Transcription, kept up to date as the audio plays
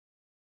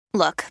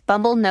Look,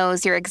 Bumble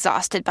knows you're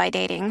exhausted by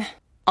dating.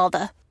 All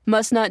the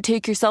must not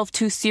take yourself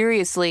too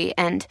seriously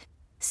and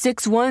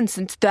 6'1"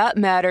 since that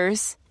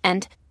matters.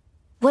 And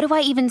what do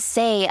I even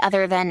say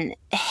other than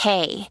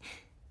hey?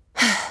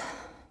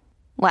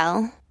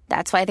 Well,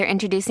 that's why they're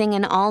introducing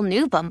an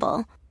all-new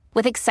Bumble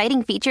with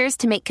exciting features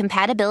to make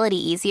compatibility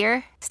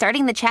easier,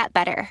 starting the chat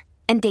better,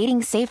 and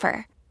dating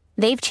safer.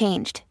 They've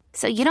changed,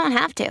 so you don't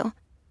have to.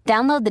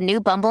 Download the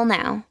new Bumble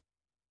now.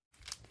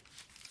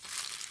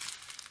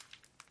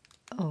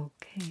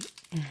 Okay.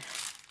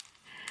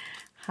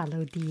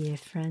 Hello, dear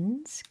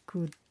friends.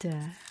 Good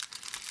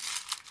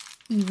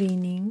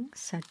evening.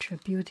 Such a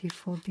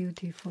beautiful,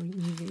 beautiful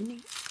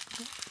evening.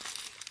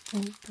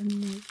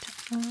 Open it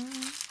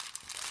up.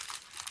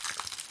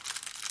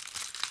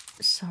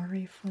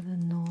 Sorry for the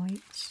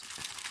noise.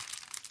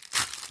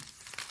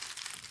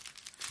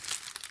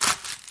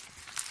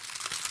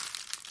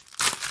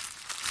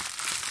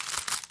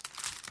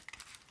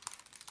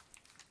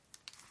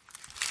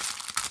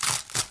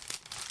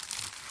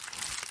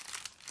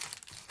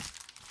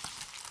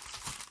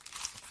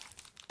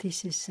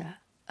 This is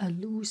a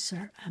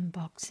loser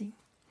unboxing,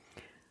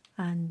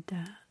 and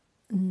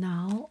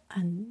now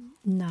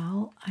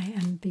I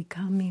am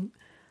becoming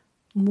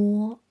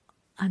more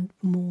and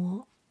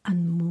more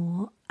and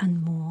more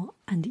and more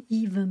and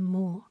even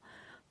more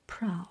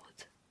proud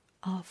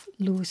of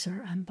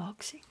loser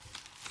unboxing.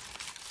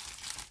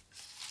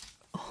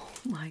 Oh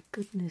my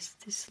goodness,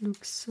 this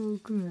looks so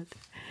good.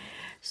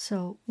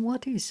 So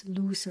what is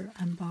loser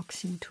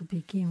unboxing to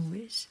begin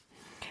with?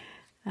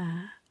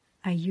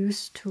 I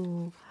used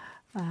to,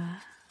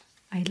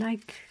 I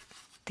like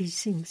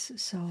these things.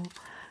 So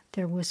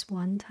there was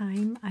one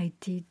time I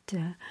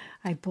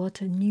bought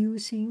a new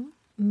thing,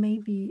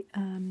 maybe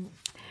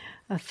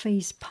a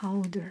face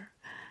powder,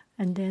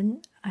 and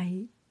then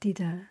I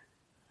did an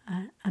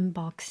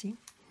unboxing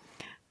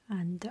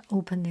and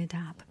opened it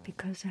up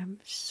because I'm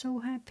so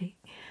happy.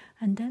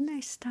 And then I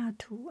start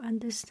to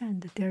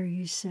understand that there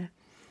is,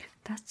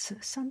 that's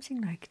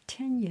something like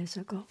 10 years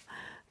ago,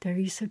 there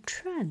is a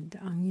trend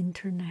on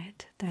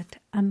internet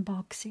that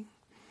unboxing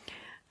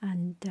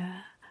and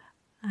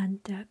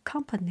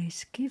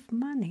companies give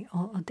money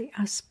or they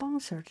are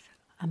sponsored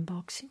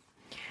unboxing.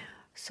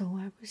 So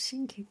I was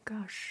thinking,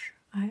 gosh,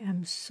 I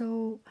am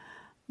so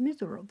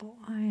miserable.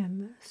 I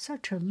am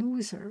such a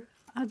loser.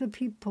 Other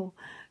people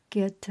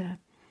get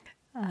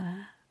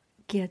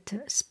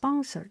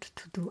sponsored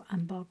to do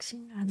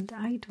unboxing, and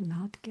I do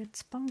not get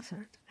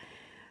sponsored.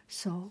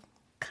 So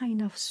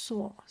kind of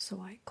sore, so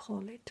I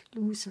call it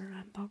loser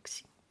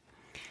unboxing.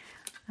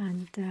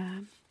 And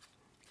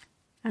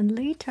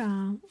later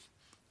on,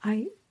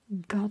 I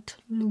got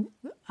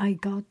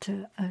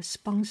a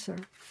sponsor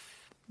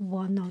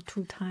 1 or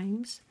 2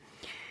 times,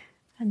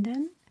 and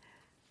then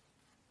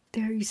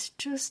there is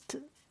just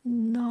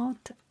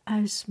not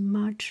as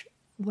much.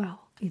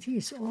 Well, it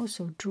is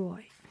also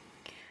joy,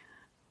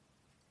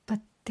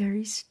 but there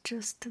is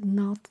just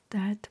not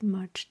that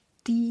much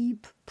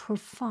deep,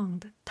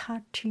 profound,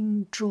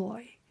 touching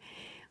joy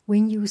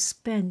when you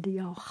spend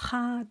your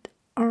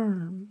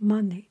hard-earned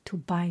money to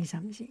buy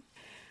something.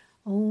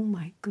 Oh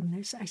my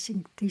goodness, I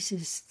think this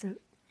is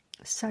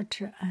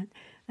such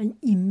an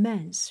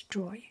immense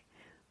joy.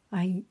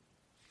 I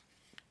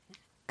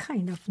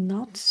kind of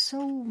not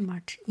so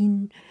much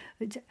in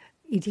it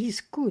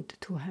is good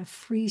to have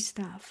free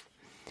stuff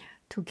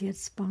to get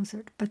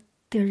sponsored, but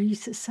there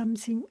is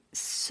something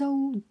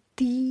so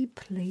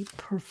deeply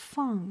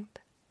profound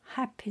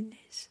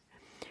happiness,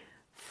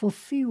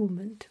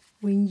 fulfillment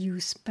when you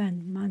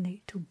spend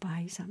money to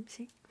buy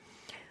something,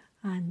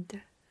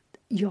 and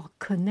your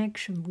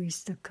connection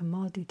with the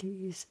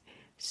commodity is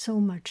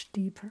so much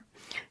deeper.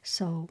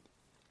 So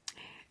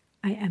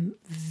I am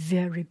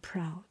very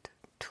proud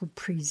to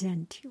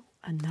present you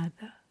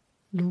another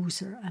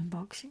loser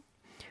unboxing.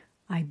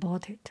 I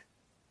bought it.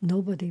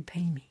 Nobody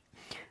paid me.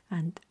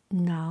 And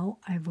now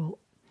I will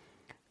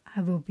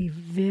be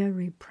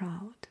very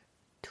proud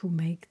to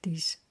make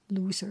these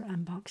loser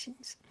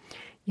unboxings.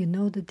 You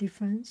know the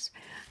difference?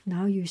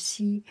 Now you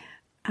see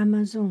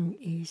Amazon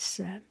is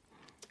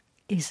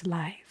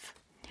live.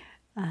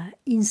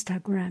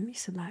 Instagram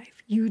is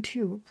live.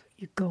 YouTube,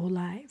 you go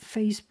live.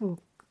 Facebook,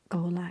 go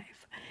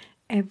live.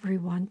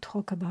 Everyone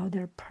talk about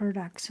their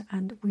products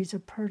and with a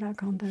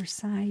product on their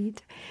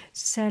side,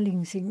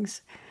 selling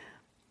things.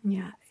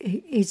 Yeah,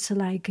 it's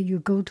like you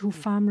go to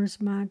farmer's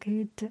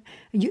market.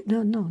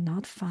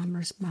 Not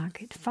farmer's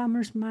market.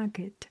 Farmer's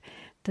market,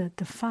 the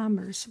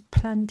farmers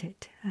plant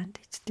it, and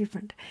it's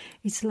different.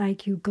 It's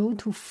like you go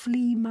to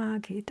flea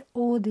market.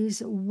 All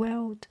this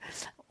wealth.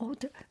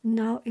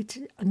 Now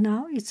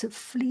it's a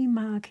flea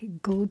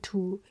market. Go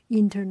to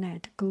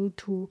internet. Go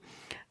to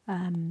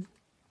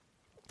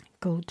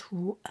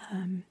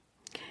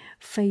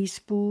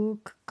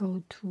Facebook,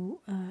 go to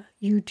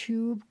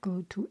YouTube,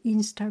 go to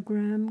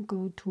Instagram,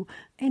 go to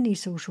any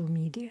social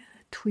media,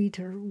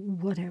 Twitter,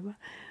 whatever.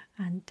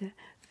 And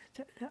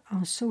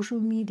on social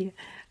media,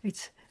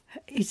 it's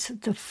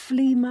the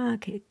flea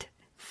market,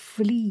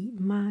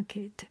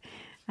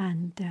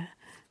 and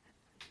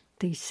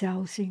they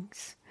sell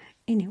things.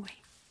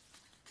 Anyway,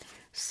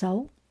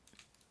 so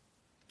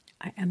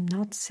I am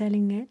not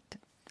selling it.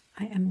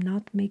 I am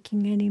not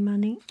making any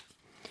money.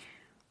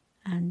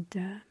 And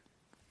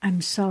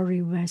I'm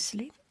sorry,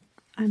 Wesley.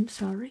 I'm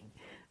sorry.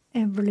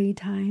 Every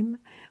time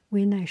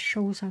when I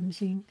show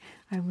something,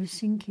 I was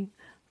thinking,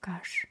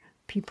 gosh,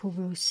 people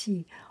will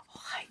see,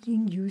 oh,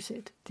 Haiying use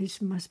it.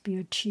 This must be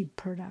a cheap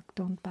product.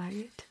 Don't buy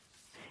it.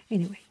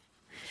 Anyway,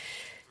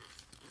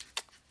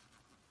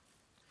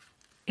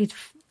 it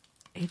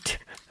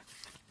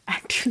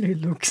actually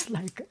looks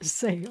like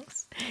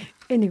sales.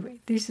 Anyway,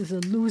 this is a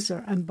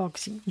loser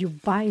unboxing. You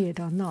buy it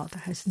or not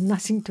has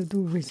nothing to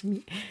do with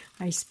me.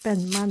 I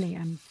spend money.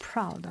 I'm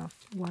proud of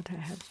what I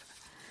have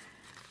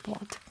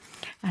bought.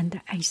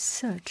 And I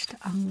searched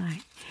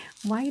online.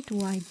 Why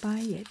do I buy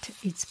it?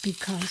 It's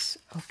because,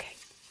 okay,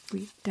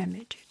 we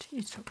damage it.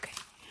 It's okay.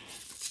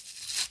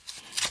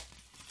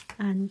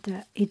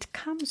 And it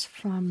comes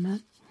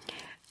from,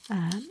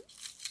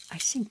 I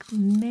think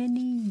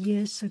many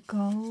years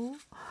ago,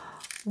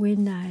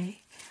 when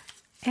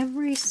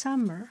every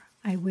summer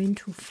I went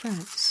to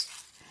France,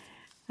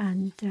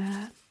 and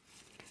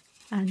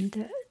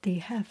they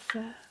have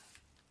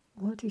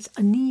what is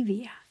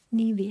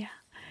Nivea,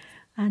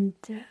 and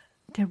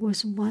there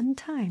was one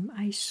time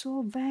I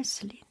saw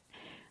Vaseline,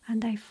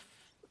 and I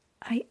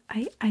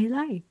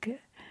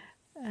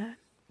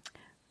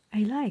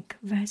like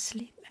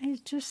Vaseline.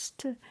 It's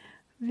just a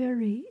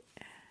very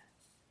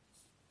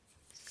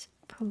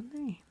simple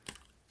name.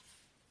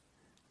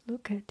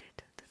 Look at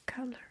it, the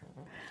color.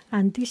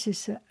 And this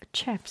is a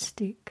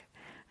chapstick,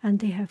 and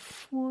they have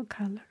 4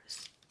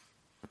 colors.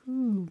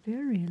 Ooh,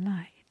 very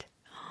light.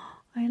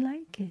 I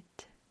like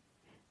it.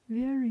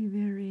 Very,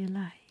 very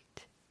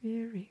light.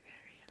 Very,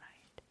 very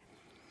light.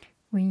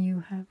 When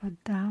you have a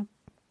dark,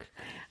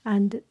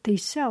 and they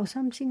sell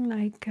something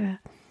like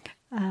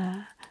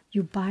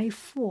you buy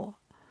 4.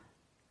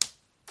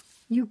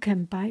 You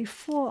can buy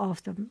 4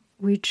 of them,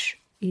 which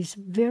is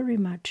very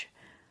much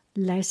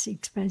less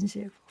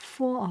expensive.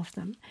 4 of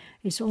them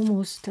is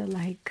almost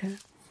like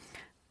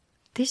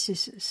this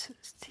is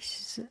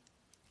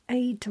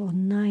 $8 or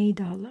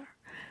 $9,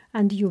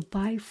 and you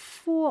buy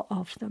 4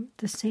 of them,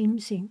 the same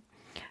thing,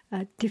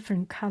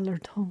 different color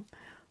tone,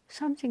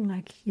 something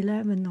like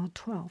 $11 or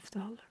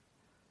 $12.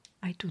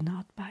 I do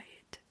not buy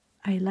it.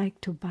 I like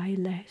to buy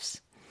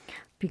less,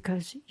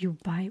 because you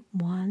buy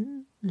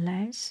 1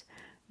 less,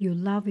 you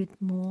love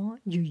it more,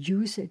 you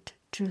use it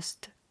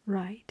just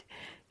right.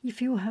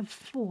 If you have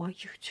 4,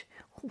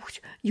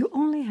 you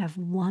only have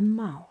 1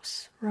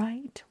 mouse,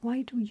 right?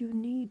 Why do you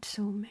need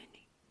so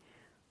many?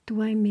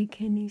 Do I make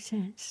any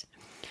sense?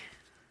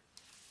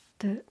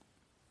 The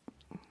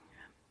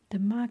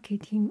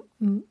marketing,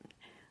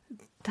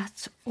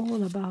 that's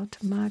all about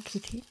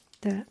marketing.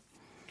 The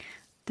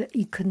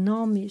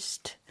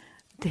economists,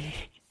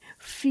 they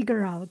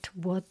figure out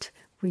what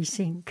we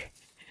think.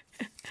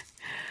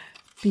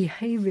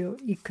 Behavioral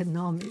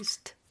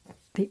economists,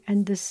 they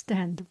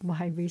understand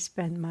why we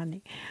spend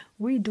money.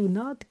 We do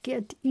not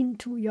get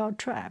into your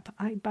trap.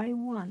 I buy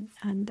 1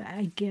 and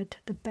I get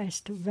the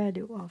best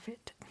value of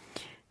it.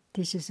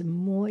 This is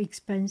more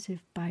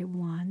expensive by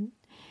 1,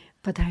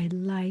 but I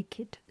like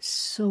it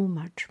so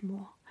much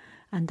more,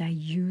 and I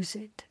use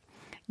it.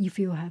 If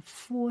you have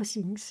 4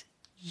 things,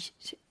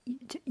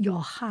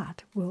 your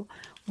heart will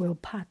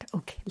part.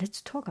 Okay,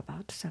 let's talk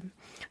about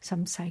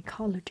some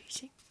psychology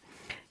thing.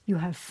 You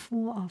have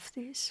 4 of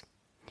these.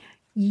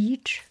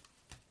 Each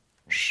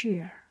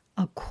share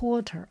a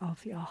quarter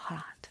of your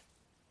heart,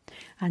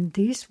 and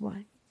this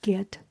one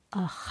get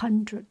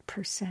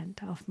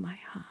 100% of my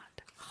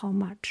heart. How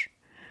much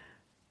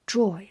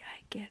joy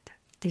I get?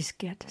 This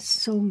get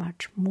so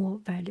much more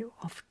value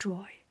of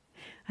joy,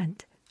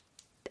 and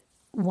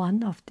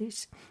one of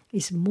this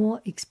is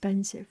more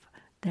expensive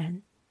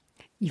than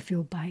if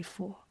you buy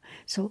 4.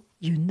 So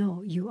you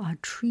know you are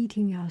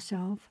treating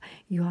yourself,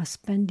 you are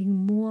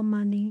spending more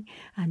money,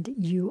 and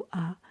you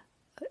are.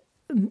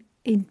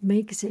 It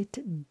makes it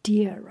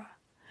dearer,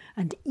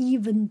 and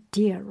even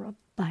dearer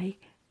by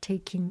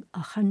taking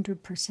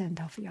 100%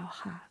 of your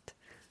heart.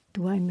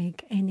 Do I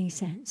make any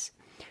sense?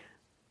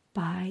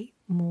 Buy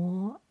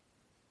more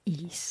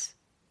is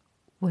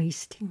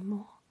wasting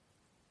more,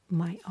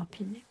 my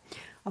opinion.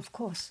 Of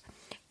course,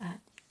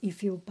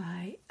 if you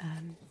buy,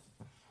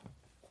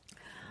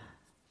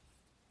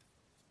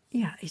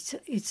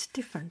 it's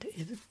different.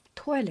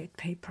 Toilet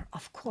paper,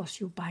 of course,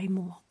 you buy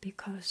more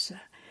because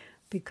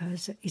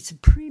it's a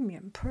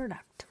premium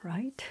product,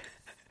 right?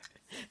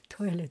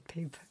 Toilet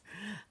paper.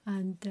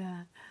 And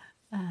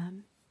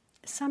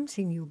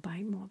something you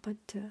buy more,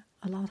 but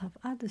a lot of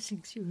other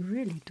things you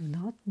really do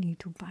not need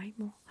to buy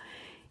more.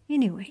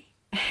 Anyway,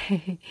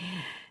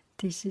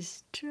 this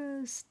is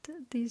just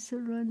this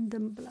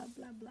random blah,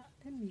 blah, blah.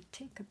 Let me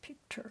take a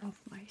picture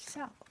of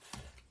myself.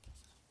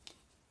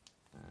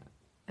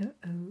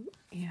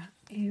 Yeah,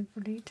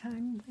 every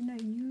time when I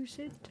use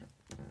it,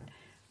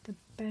 the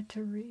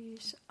battery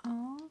is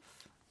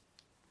off.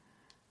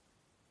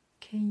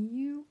 Can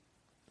you?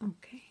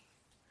 Okay,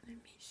 let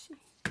me see.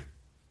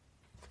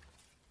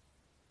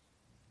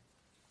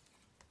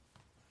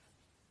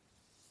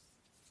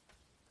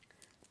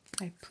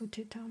 I put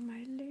it on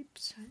my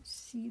lips and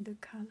see the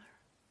color.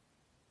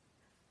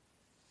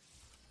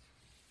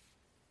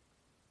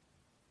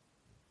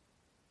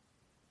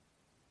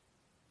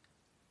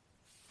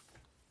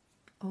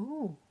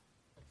 Oh,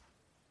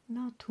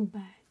 not too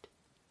bad.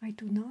 I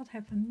do not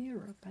have a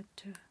mirror, but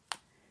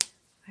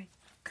I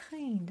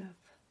kind of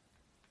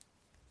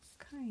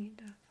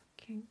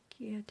can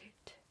get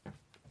it.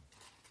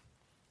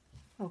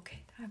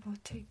 Okay, I will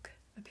take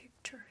a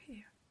picture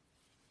here.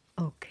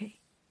 Okay,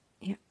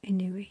 yeah,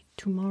 anyway,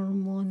 tomorrow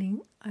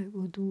morning I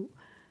will do,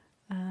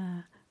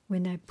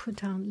 when I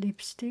put on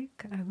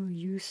lipstick, I will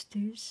use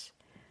this.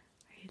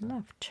 I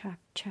love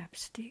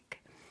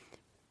chapstick,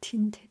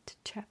 tinted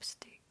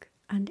chapstick,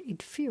 and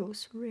it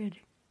feels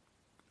really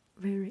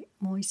very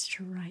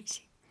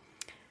moisturizing.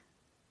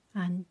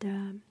 And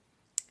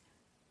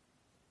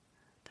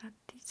that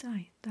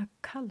design, that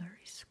color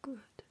is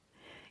good.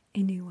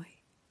 Anyway,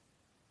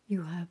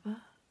 you have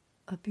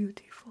a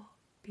beautiful,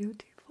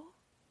 beautiful,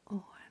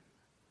 oh, I'm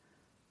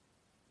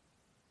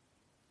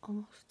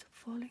almost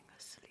falling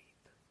asleep.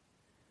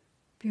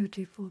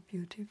 Beautiful,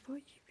 beautiful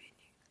evening.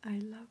 I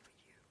love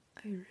you.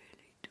 I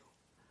really do.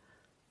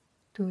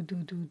 Do.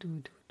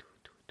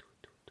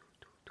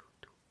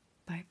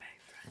 Bye bye.